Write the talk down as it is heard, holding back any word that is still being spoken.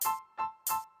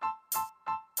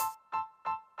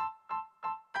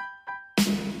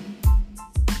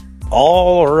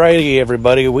Alrighty,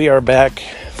 everybody, we are back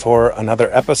for another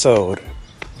episode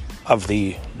of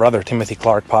the Brother Timothy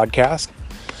Clark podcast.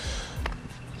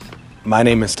 My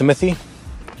name is Timothy,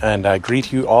 and I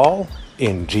greet you all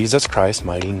in Jesus Christ's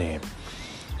mighty name.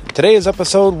 Today's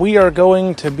episode, we are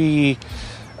going to be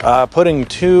putting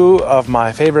two of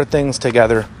my favorite things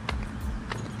together,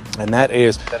 and that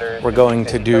is we're going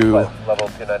to do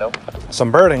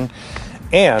some birding,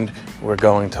 and we're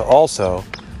going to also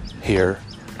hear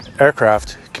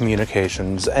aircraft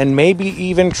communications and maybe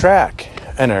even track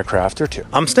an aircraft or two.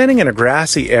 I'm standing in a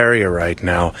grassy area right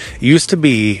now. It used to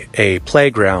be a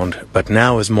playground, but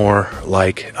now is more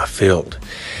like a field.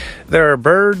 There are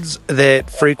birds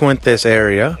that frequent this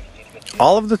area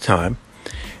all of the time,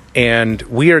 and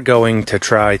we are going to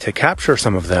try to capture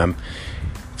some of them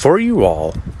for you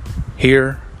all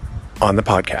here on the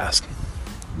podcast.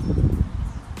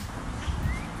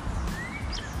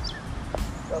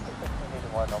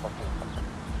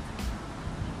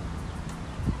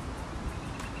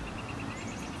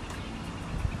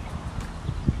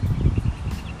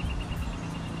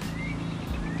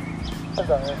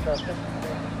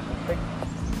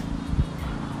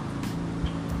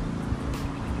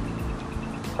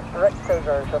 Direct codes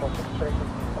are shuttle 636.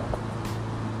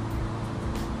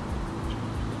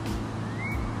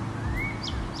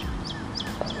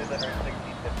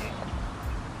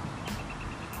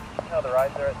 No, the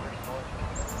rides are at 34.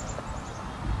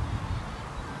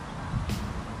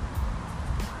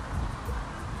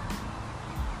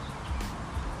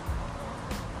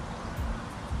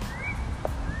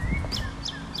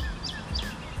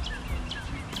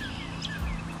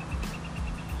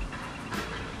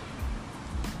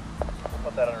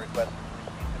 Put that on a request.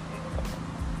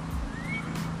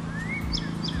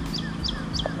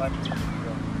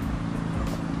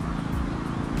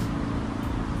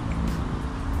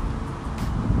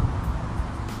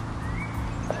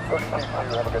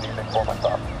 Have a good evening for my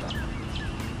stop.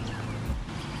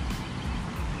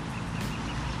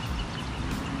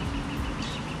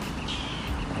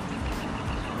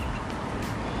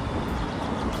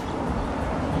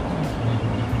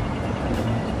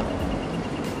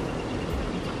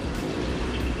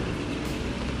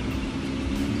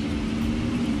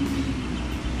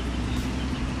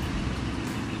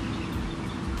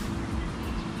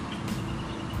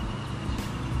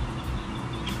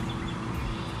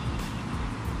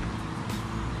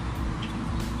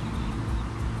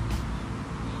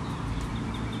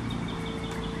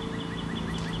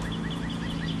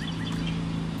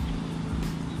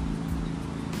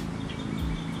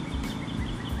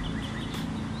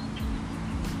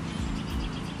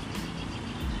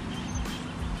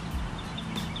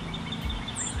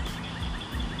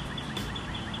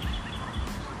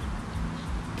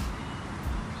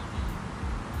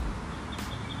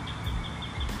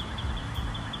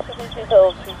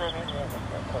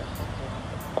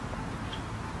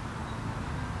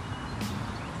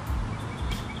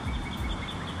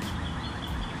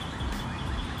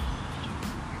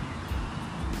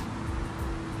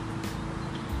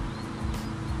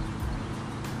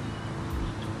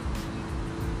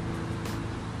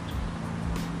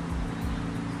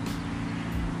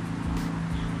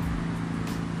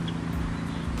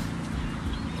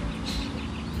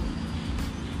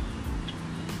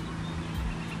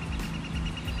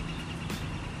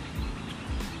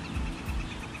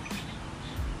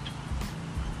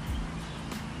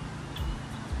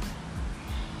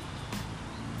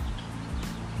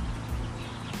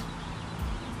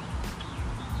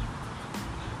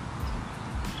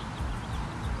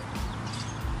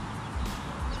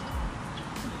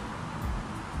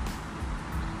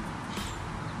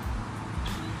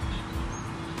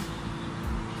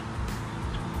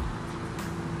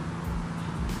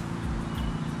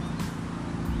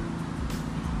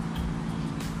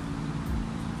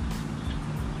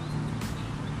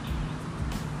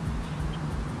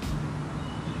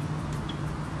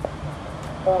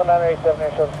 Hold 987 air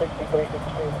shuttle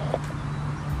 6362.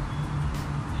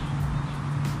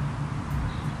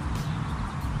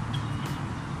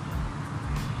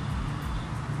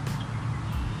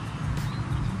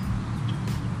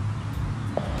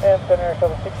 And center air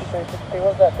shuttle 6362, what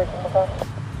was that, take one more time?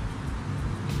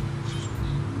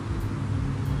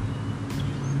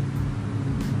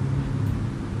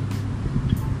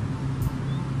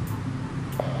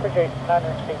 Appreciate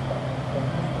 968.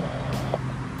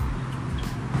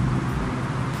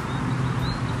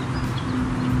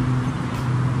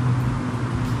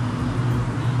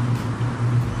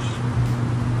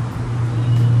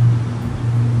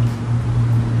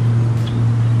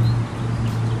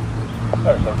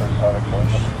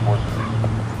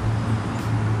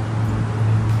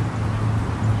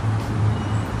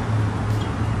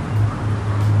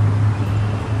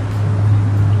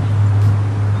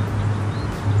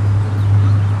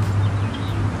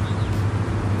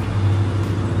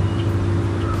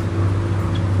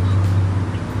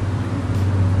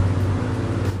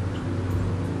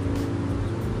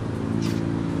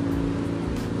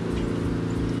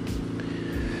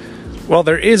 Well,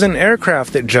 there is an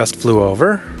aircraft that just flew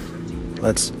over.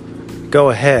 Let's go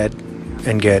ahead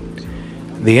and get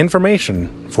the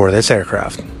information for this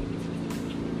aircraft.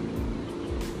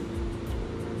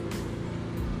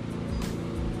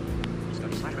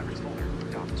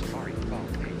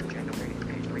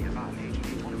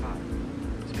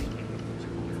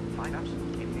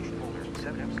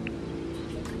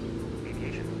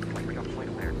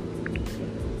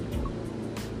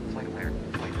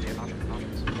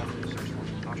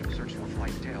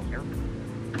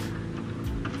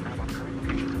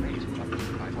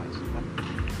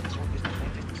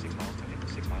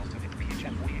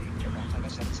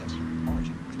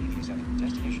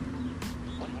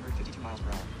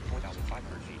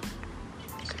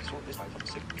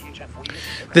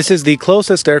 This is the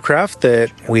closest aircraft that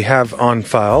we have on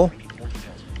file,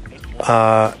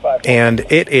 and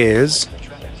it is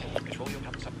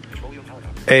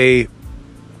a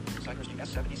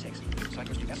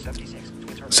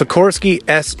Sikorsky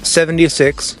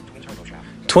S-76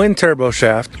 twin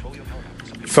turboshaft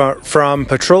from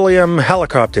Petroleum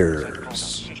Helicopters.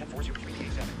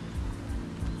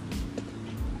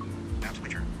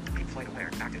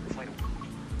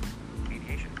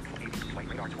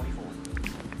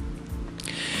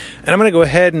 And I'm going to go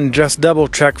ahead and just double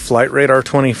check Flight Radar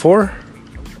 24.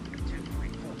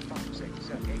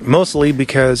 Mostly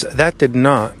because that did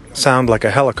not sound like a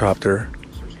helicopter.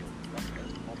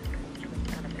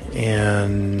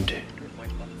 And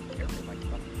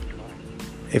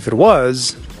if it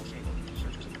was,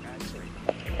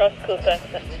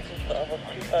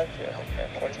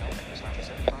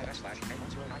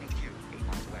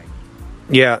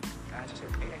 yeah,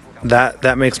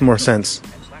 that makes more sense.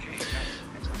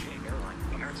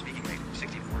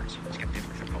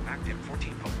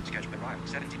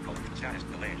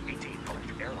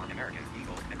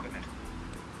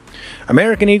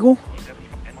 American Eagle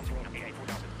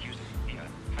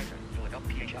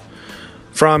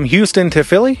from Houston to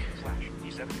Philly.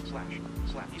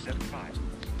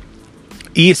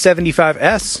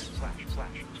 E75S.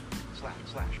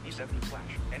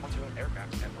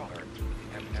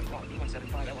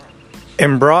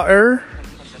 Embraer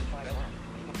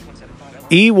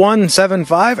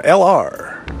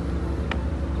E175LR.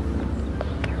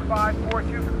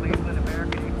 542 for Cleveland,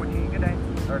 American E14. Good day.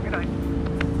 Or good night.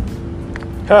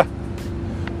 Ha.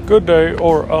 Good day,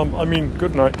 or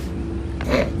good night.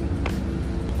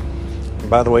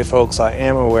 By the way, folks, I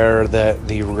am aware that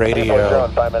the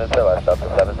radio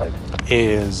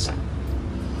is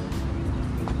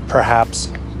perhaps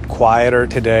quieter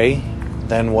today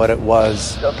than what it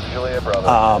was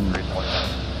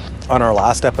on our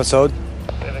last episode.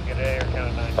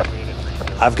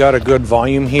 I've got a good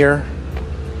volume here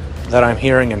that I'm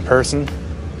hearing in person.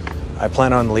 I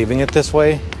plan on leaving it this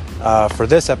way for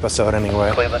this episode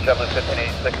anyway.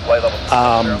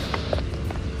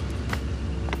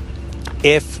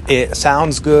 If it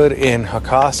sounds good in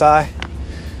Hakasai,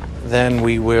 then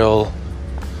we will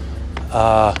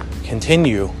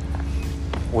continue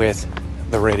with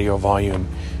the radio volume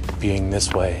being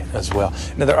this way as well.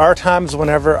 Now, there are times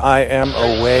whenever I am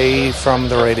away from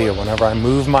the radio, whenever I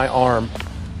move my arm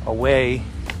away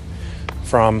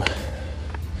from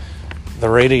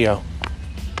the radio,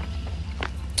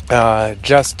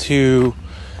 just to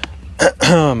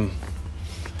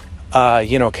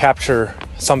capture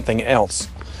something else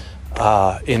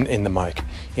in the mic,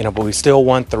 but we still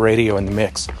want the radio in the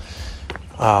mix,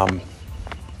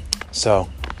 so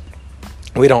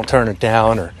we don't turn it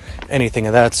down or anything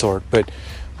of that sort. But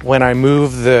when I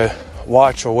move the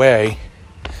watch away,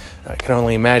 I can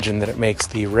only imagine that it makes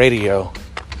the radio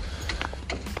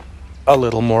a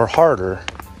little more harder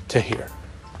to hear.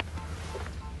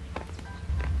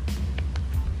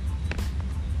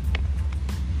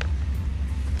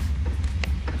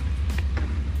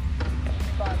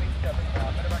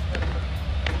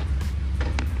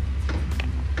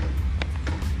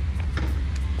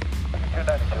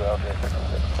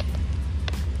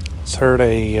 Just heard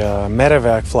a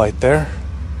medevac flight there.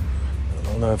 I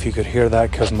don't know if you could hear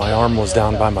that because my arm was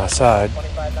down by my side.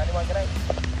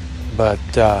 But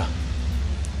 72,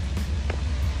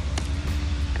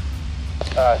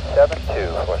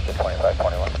 question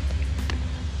 2521.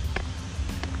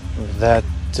 That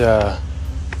I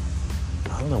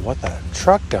don't know what that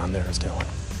truck down there is doing.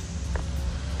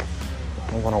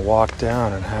 I want to walk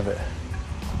down and have it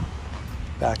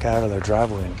back out of their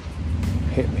driveway and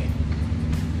hit me.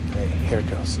 Hey, here it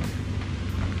goes.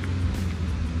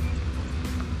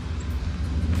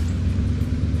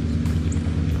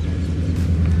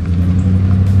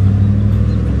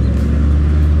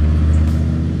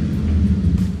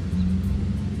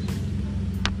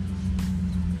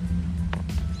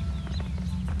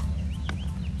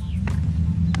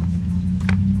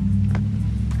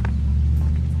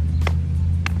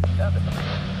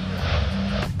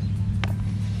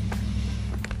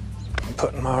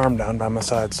 my arm down by my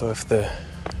side, so if the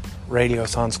radio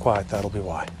sounds quiet, that'll be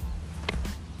why.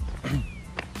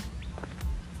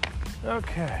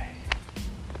 Okay.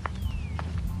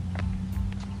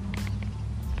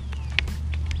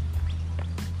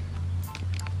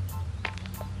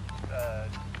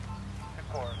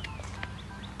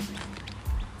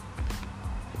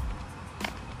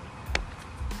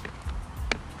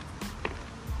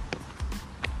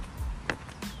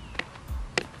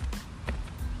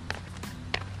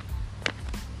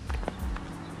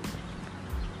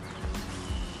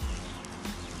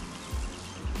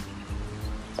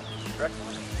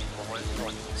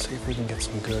 See if we can get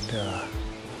some good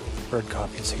bird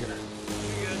copies here.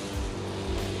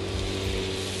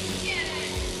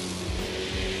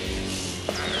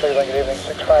 Cleveland, good evening,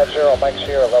 650, Mike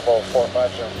Sierra, level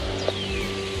 450.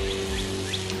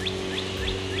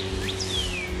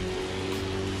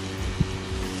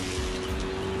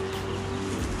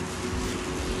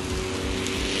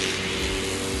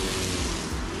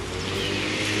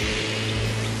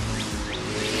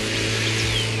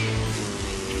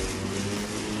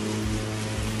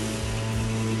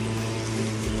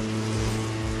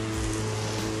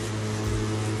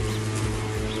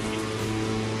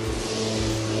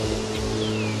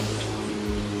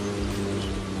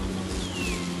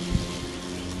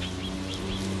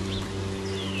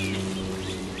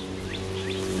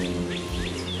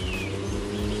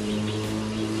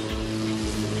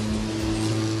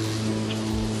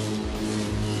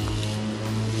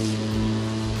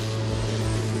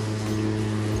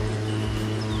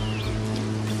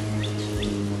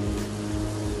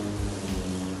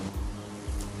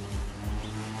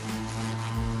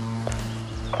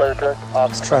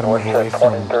 Let's try to move away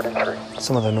from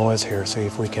some of the noise here, see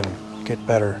if we can get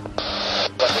better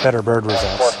bird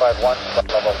results. 451,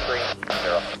 level 30.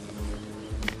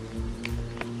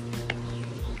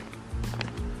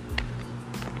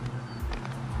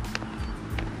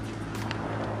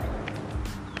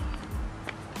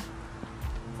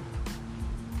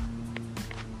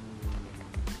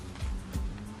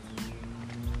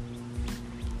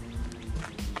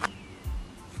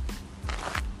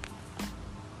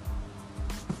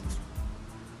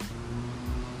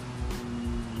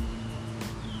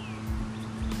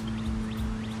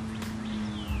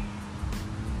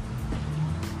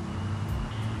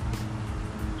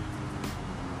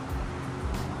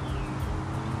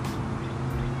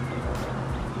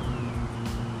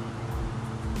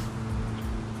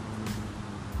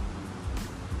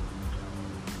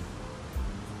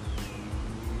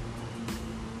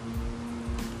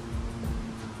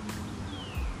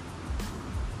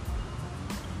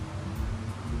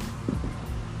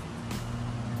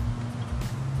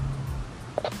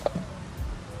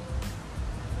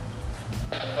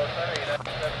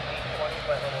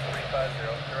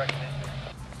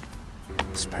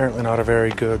 It's apparently not a very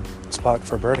good spot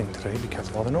for birding today because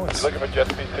of all the noise. Looking for jet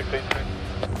speed 683.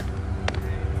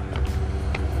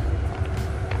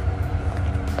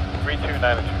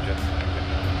 3292 jet speed.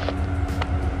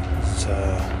 It's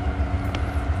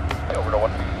Over to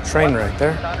one. train right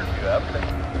there.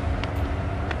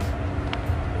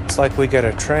 It's like we get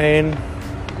a train, a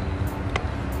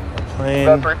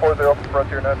plane, 340,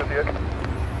 Frontier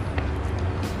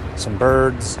 958. some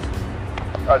birds,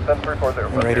 Alright, that's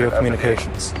 340. and radio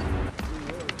communications.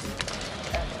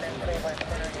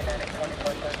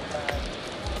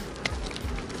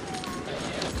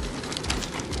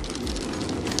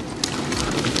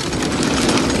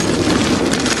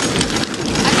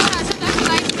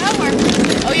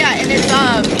 Oh yeah, and it's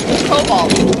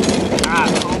Cobalt.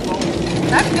 Cobalt.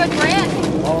 That's a good brand.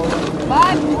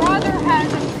 My brother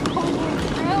has a Cobalt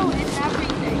grill and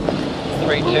everything.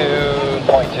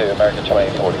 32.2, American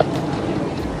 2840.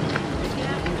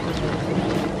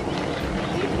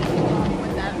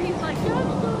 He's like,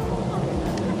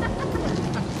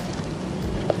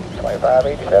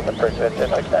 2587, President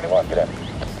 1091, get in.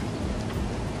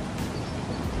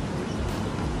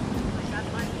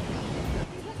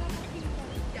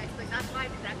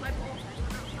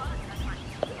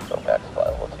 So max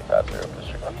file, we'll see 50,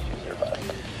 district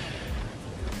 1205.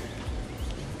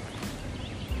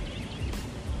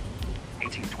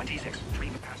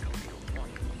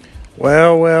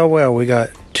 Well, we got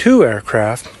two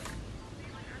aircraft.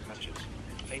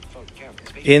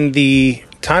 In the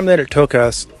time that it took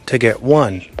us to get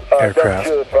one aircraft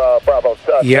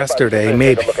yesterday,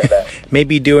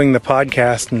 maybe doing the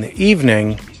podcast in the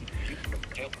evening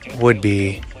would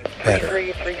be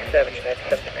better.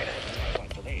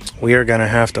 We are going to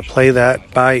have to play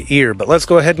that by ear, but let's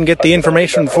go ahead and get the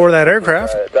information for that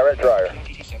aircraft. Direct dryer.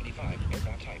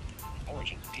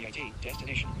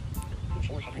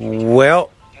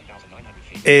 Well,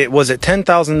 It was at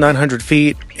 10,900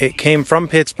 feet. It came from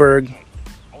Pittsburgh,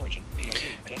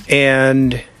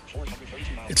 and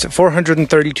it's at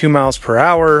 432 miles per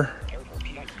hour.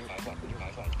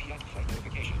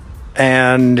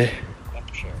 And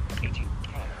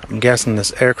I'm guessing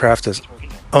this aircraft is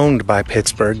owned by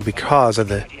Pittsburgh because of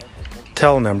the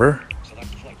tail number.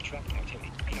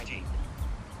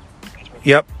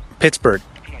 Yep, Pittsburgh.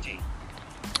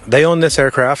 They own this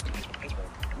aircraft.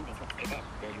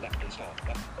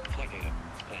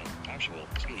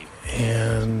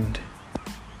 And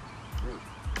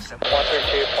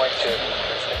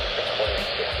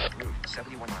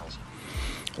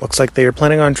looks like they are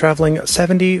planning on traveling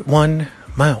 71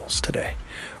 miles today.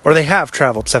 Or they have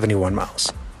traveled 71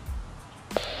 miles.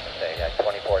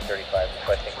 2435,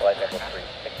 requesting flight level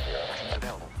 360.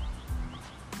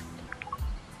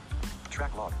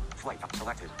 Track log, flight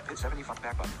selected, pit 75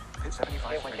 back button, pit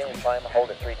 75 flight climb, hold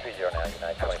at 330 now,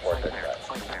 United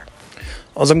 2435.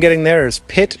 All I'm getting there is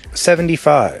pit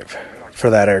 75 for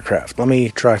that aircraft. Let me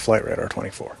try flight radar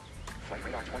 24. Flight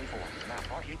radar 24, map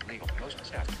R8 label, most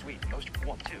stats, 3, most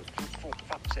 1, 2, 4,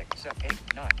 5, 6, 7, 8,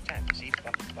 9, 10, see,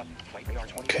 button, flight radar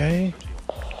 24. Okay.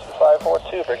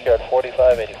 542, Brickyard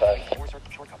 4585.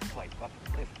 Shortcut, flight, button,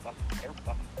 lift, button, air,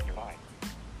 button, nearby.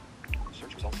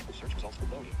 Search results,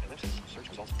 loading, ellipsis, search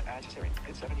results, add to steering,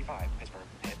 pit 75, Pittsburgh,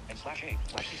 pit, and /8, /C17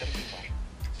 slash.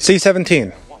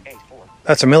 C-17. 184.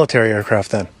 That's a military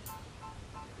aircraft then.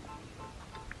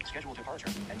 Schedule departure,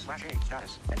 and /8,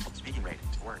 status, and speaking rate,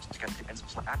 words, schedule,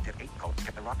 and active 8, code,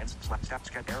 skip the rock, and step,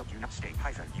 schedule, United States,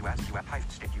 hyphen, US, hyphen,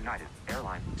 state, United,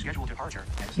 airline, schedule departure,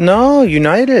 and No,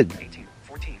 United. 18,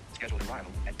 14, scheduled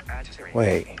arrival, and add to steering.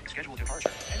 Wait. Schedule departure,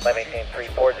 and Flight maintain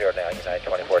 340 now, United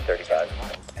 2435.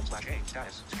 and /8,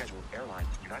 status, scheduled, airline,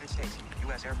 United States,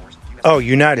 US Air Force, US Oh,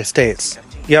 United States.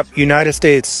 Yep, United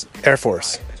States Air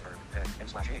Force. Pittsburgh, and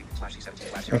 /8,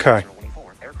 /C17, Okay.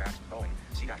 aircraft, Boeing,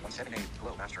 C-178,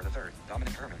 Globe, Master III,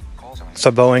 Dominic Herman, call zone. It's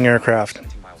a Boeing aircraft.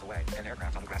 17 miles away, an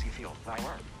aircraft on the grassy field, fly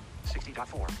alarm,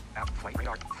 60.4, app, flight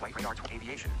radar,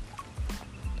 aviation.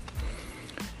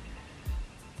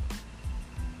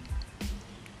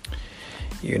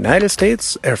 United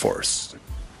States Air Force.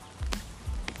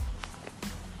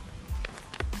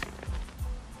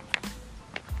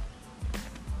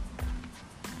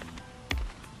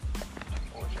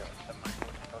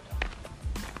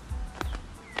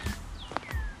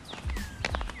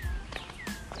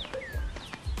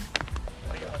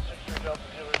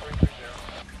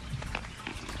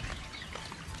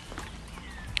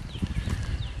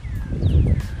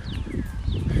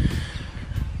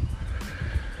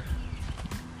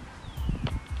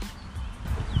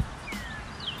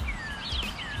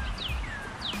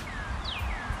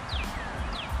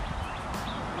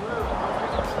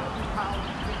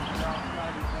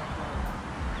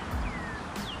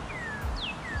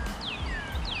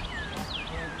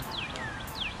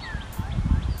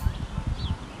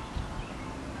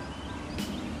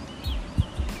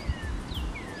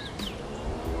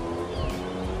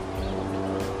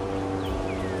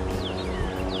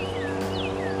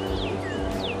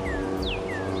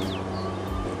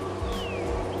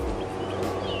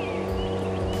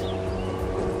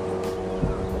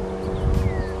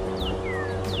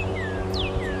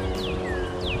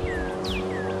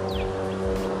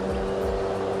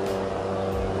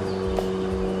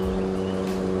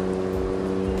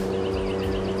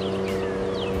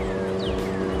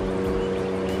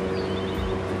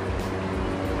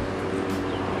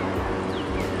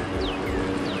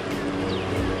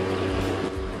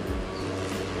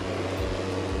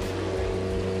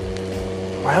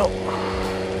 Well,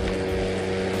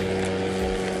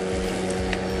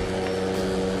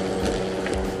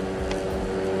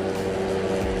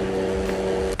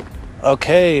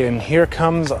 okay, and here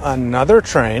comes another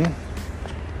train.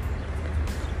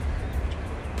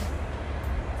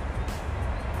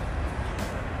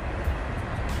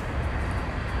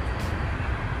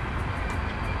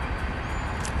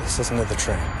 Let's listen to the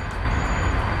train.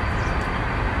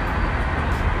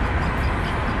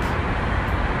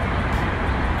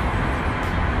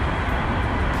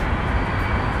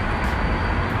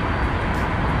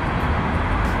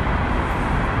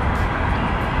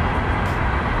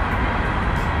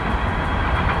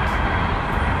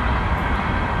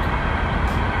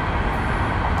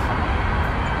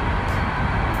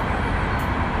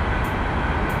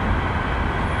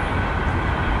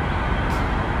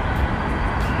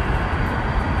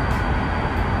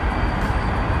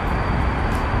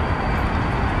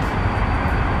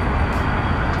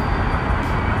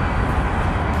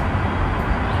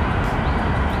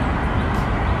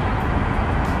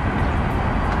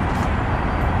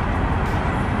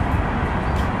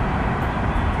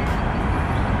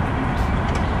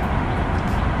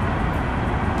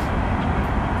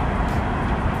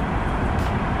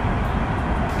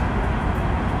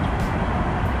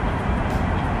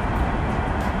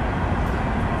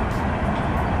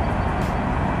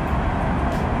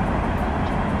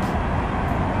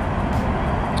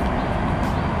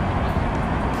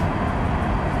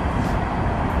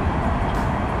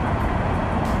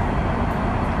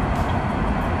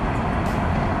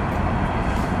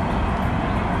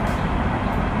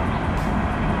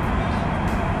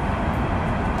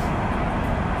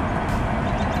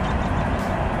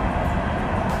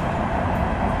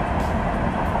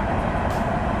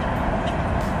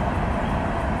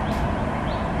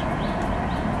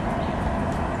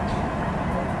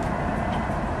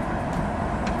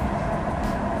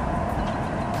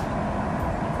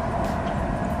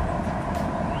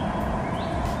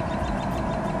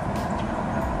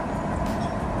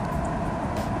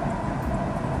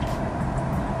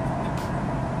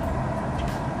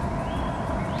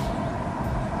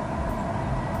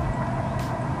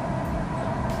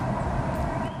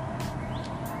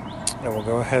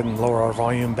 we'll go ahead and lower our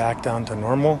volume back down to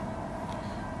normal,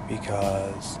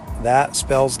 because that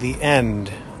spells the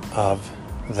end of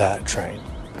that train.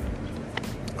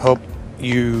 Hope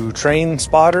you train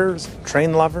spotters,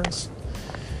 train lovers,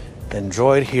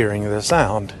 enjoyed hearing the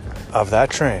sound of that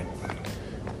train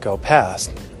go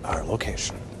past our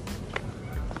location.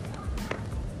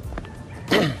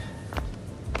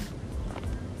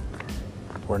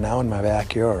 We're now in my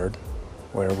backyard,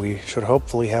 where we should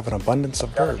hopefully have an abundance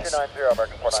of birds.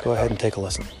 Let's go ahead and take a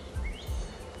listen.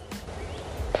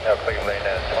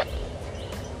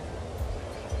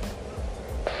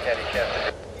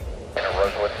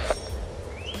 Rosewood.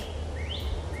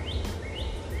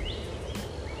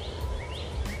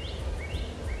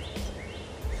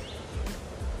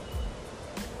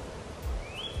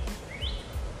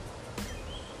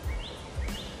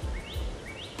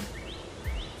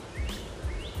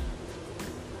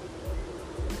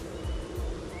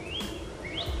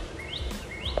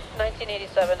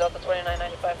 $19.87, Delta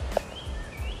 29.95.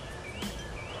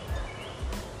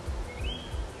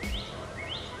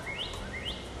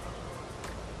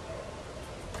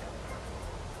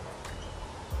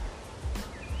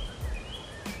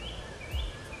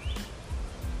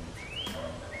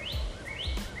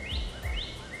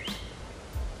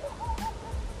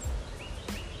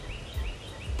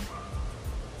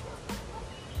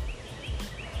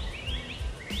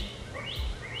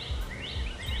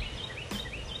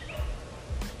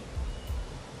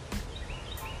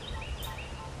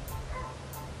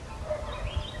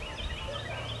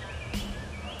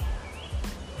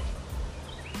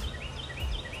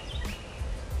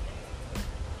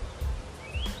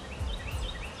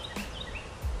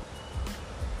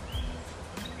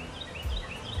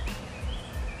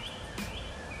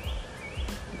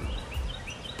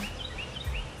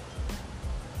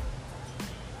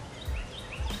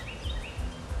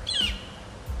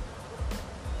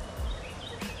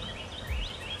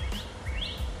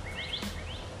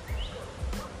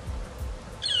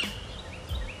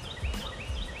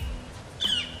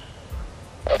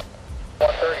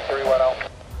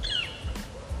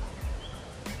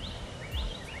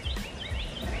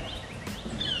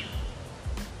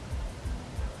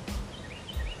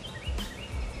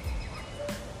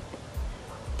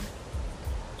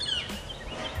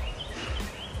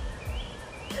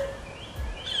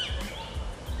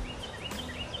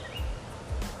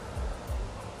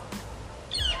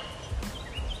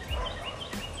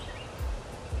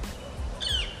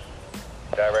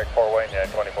 Direct 4-way,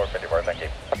 2454, thank you.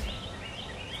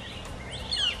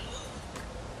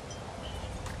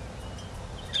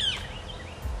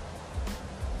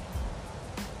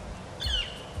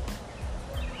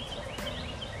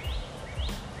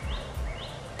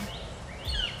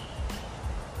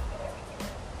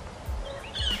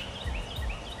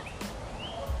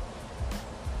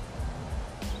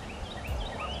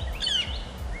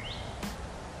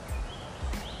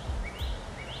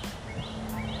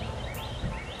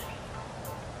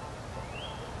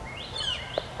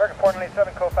 American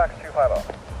 497, Kofax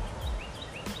 250.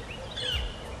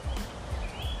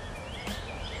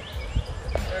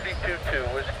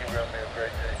 32-2, Whiskey Romeo,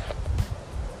 great day.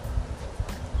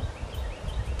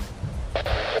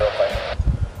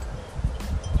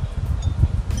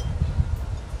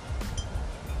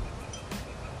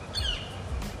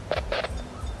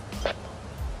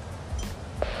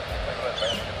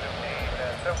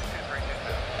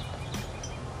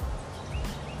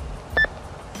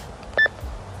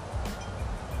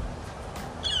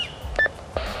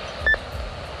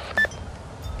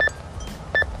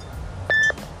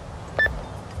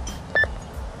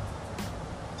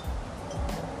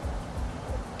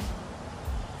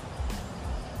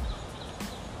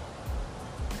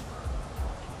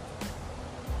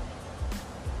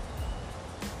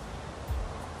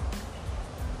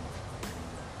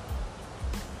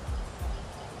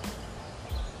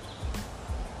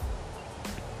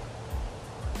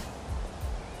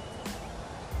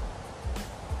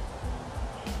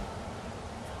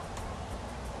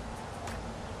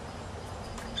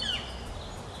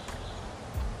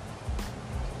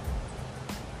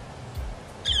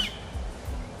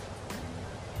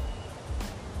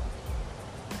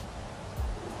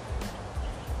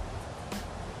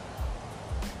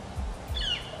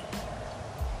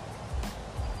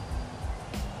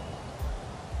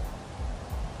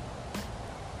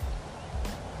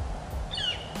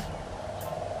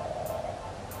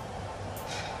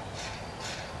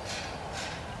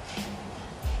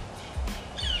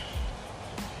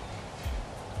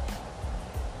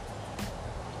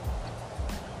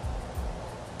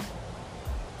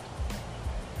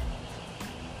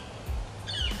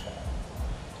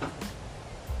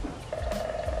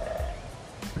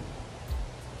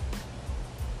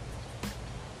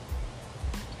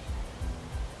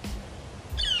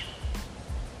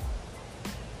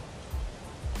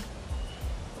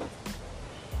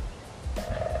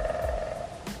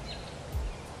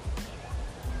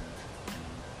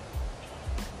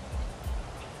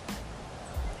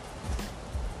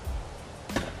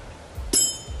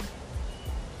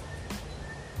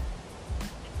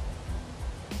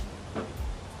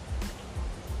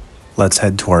 let's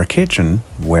head to our kitchen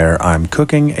where I'm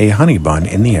cooking a honey bun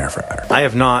in the air fryer. I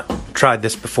have not tried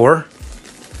this before.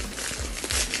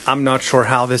 I'm not sure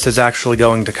how this is actually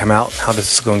going to come out, how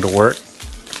this is going to work.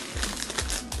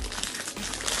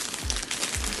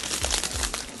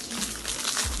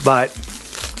 But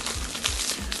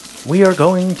we are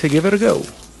going to give it a go.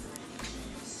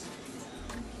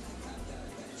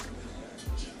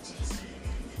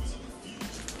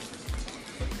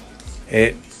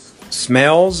 It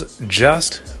smells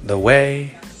just the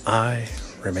way I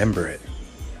remember it.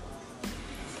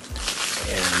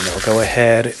 And we'll go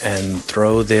ahead and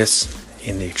throw this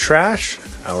in the trash,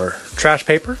 our trash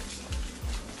paper.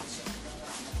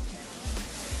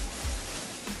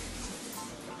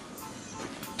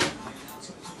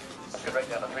 Good, right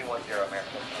down to 310,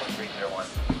 American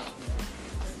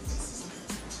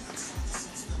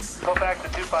 1301. Go back to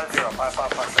 250,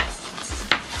 5556.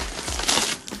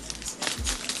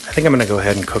 I think I'm going to go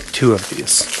ahead and cook 2 of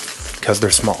these because they're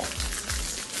small.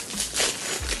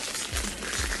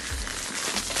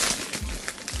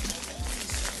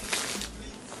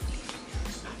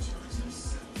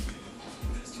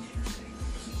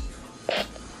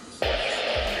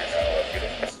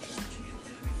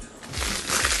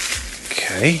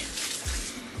 Okay.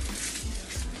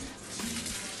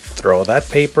 Throw that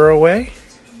paper away.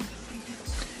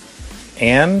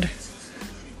 And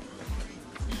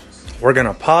we're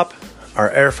gonna pop our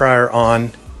air fryer on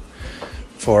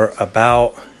for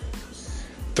about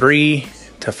 3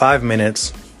 to 5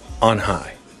 minutes on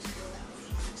high.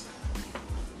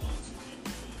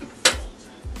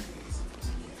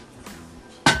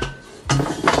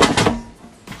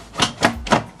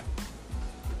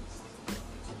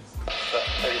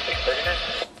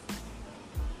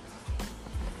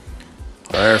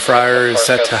 Our air fryer is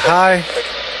set to high.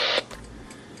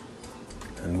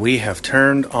 We have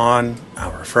turned on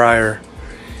our fryer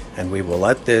and we will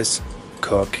let this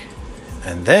cook,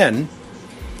 and then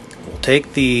we'll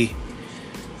take the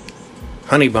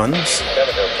honey buns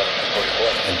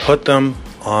and put them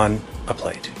on a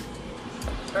plate.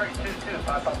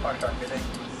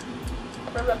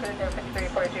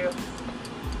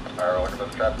 322555 Our order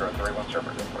of chapter 31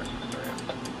 Shepherd.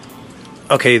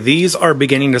 Okay, these are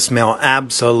beginning to smell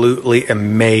absolutely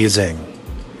amazing.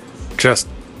 Just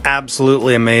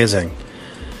absolutely amazing.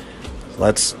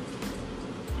 Let's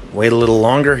wait a little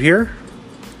longer here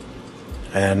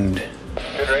and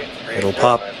it'll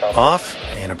pop off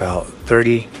in about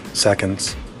 30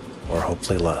 seconds or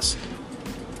hopefully less.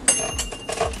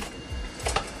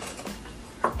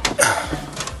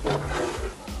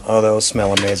 Oh, those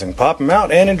smell amazing. Pop them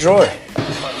out and enjoy.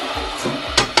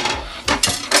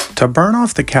 To burn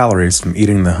off the calories from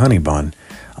eating the honey bun,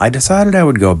 I decided I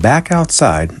would go back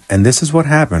outside, and this is what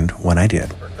happened when I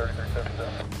did.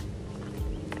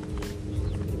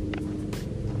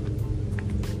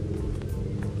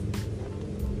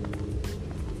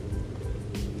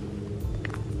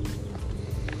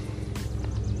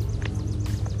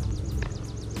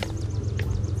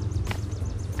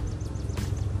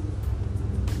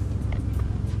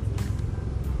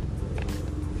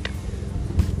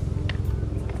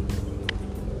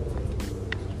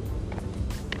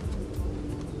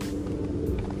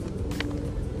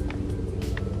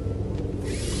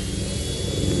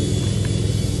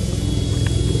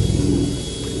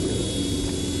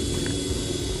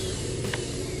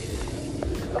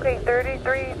 Okay,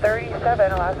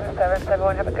 3337, Alaska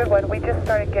 771. Have a good one. We just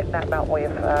started getting that mount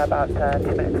wave about 2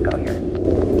 minutes ago here.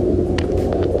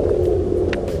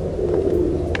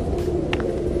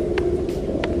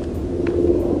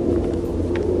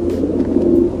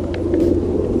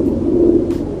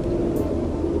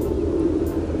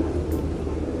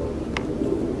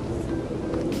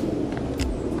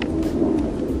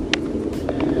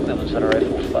 Center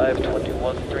rifle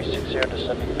 521 360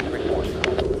 descending 340.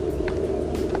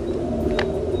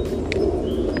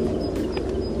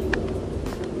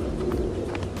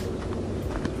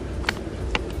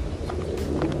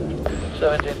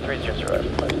 17300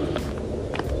 rifle 5.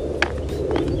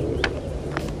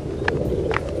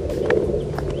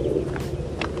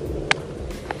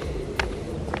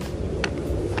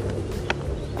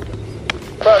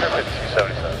 Roger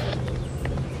 5277.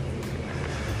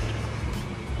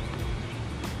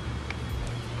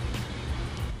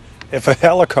 If a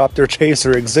helicopter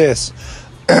chaser exists,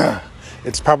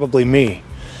 it's probably me.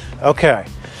 Okay,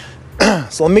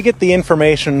 so let me get the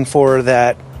information for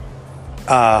that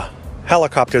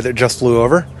helicopter that just flew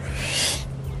over.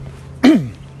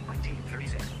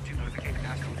 1936, 2 notification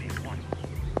passcode V1.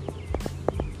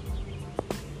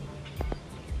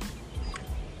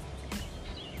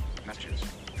 Messages.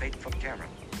 Fake phone camera.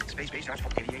 Space-based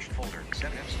asphalt aviation folder.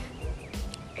 7Fs.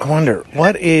 I wonder,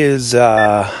 what is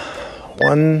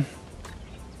 1,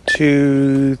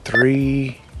 2,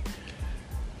 3,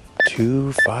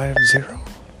 2, 5, 0?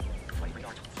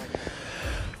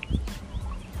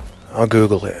 I'll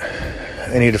Google it.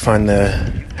 I need to find the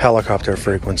helicopter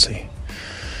frequency.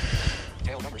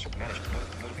 Tail numbers managed.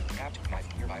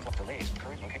 Nearby delays.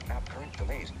 Current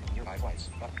delays. Nearby flights.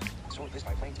 Sort list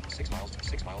by plane. 6 miles.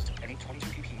 6 miles. And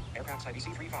 822 pp. Aircraft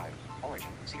IBC 35. Origin.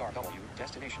 CRW.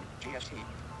 Destination. JST.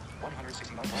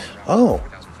 169 miles around. Oh.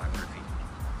 4,500 feet.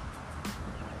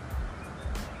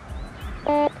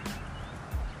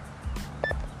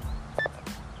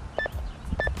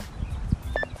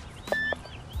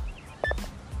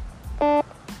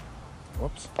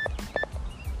 Whoops.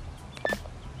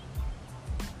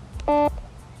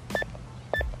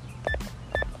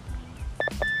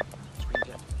 Screen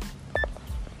dim.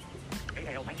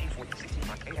 AAL 1940, 16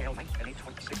 miles. AAL 9 and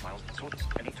 826 miles. Sorts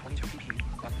and 822 pp.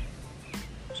 Button.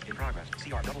 In progress.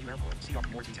 CRW Airport. CR.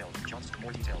 More details. Johnston.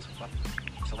 More details. Button.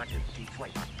 Selected. Deep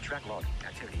flight. Track log.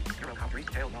 Activity. Helicopter.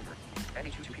 Tail number.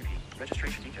 NE22 pp.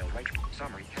 Registration details. Right.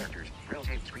 Summary. Characters. Rail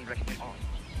tape. Screen recognition on.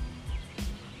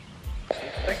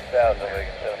 6,000,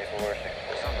 Wigan 74,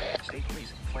 64. Summary. State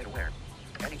Police. Flight aware.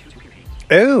 NE22 pp.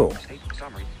 Oh. State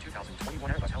summary.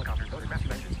 2021 Airbus helicopters. Rotorcraft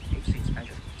 2 engines. 8 seats.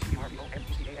 Engine. CRVO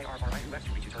MPCAARRIUX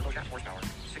 2 turboshaft horsepower.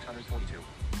 642.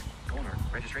 Owner.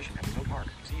 Registration at Remote Park.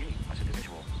 CE. Us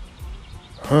individual.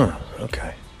 Huh.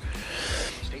 Okay.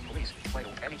 State Police. Flight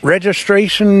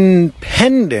Registration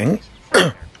pending.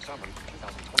 Summary.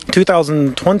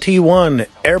 2021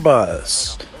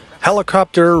 Airbus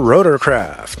helicopter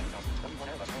rotorcraft.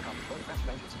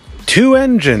 2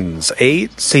 engines,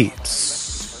 8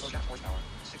 seats.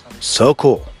 So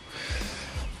cool.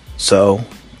 So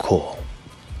cool.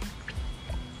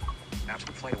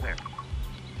 Absolute flight aware.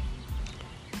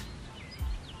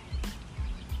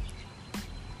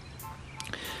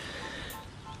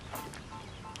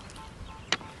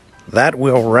 That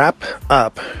will wrap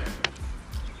up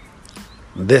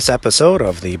this episode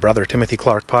of the Brother Timothy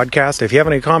Clark podcast. If you have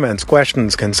any comments,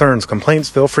 questions, concerns, complaints,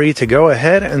 feel free to go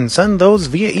ahead and send those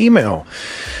via email.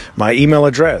 My email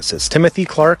address is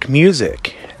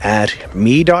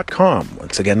timothyclarkmusic@me.com.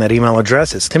 Once again, that email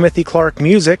address is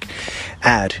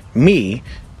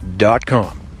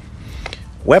timothyclarkmusic@me.com.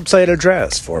 Website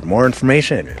address for more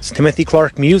information is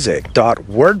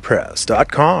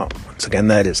timothyclarkmusic.wordpress.com. Once again,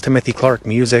 that is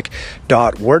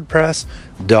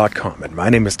timothyclarkmusic.wordpress.com. And my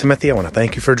name is Timothy. I want to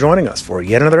thank you for joining us for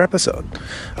yet another episode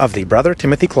of the Brother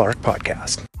Timothy Clark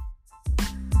podcast.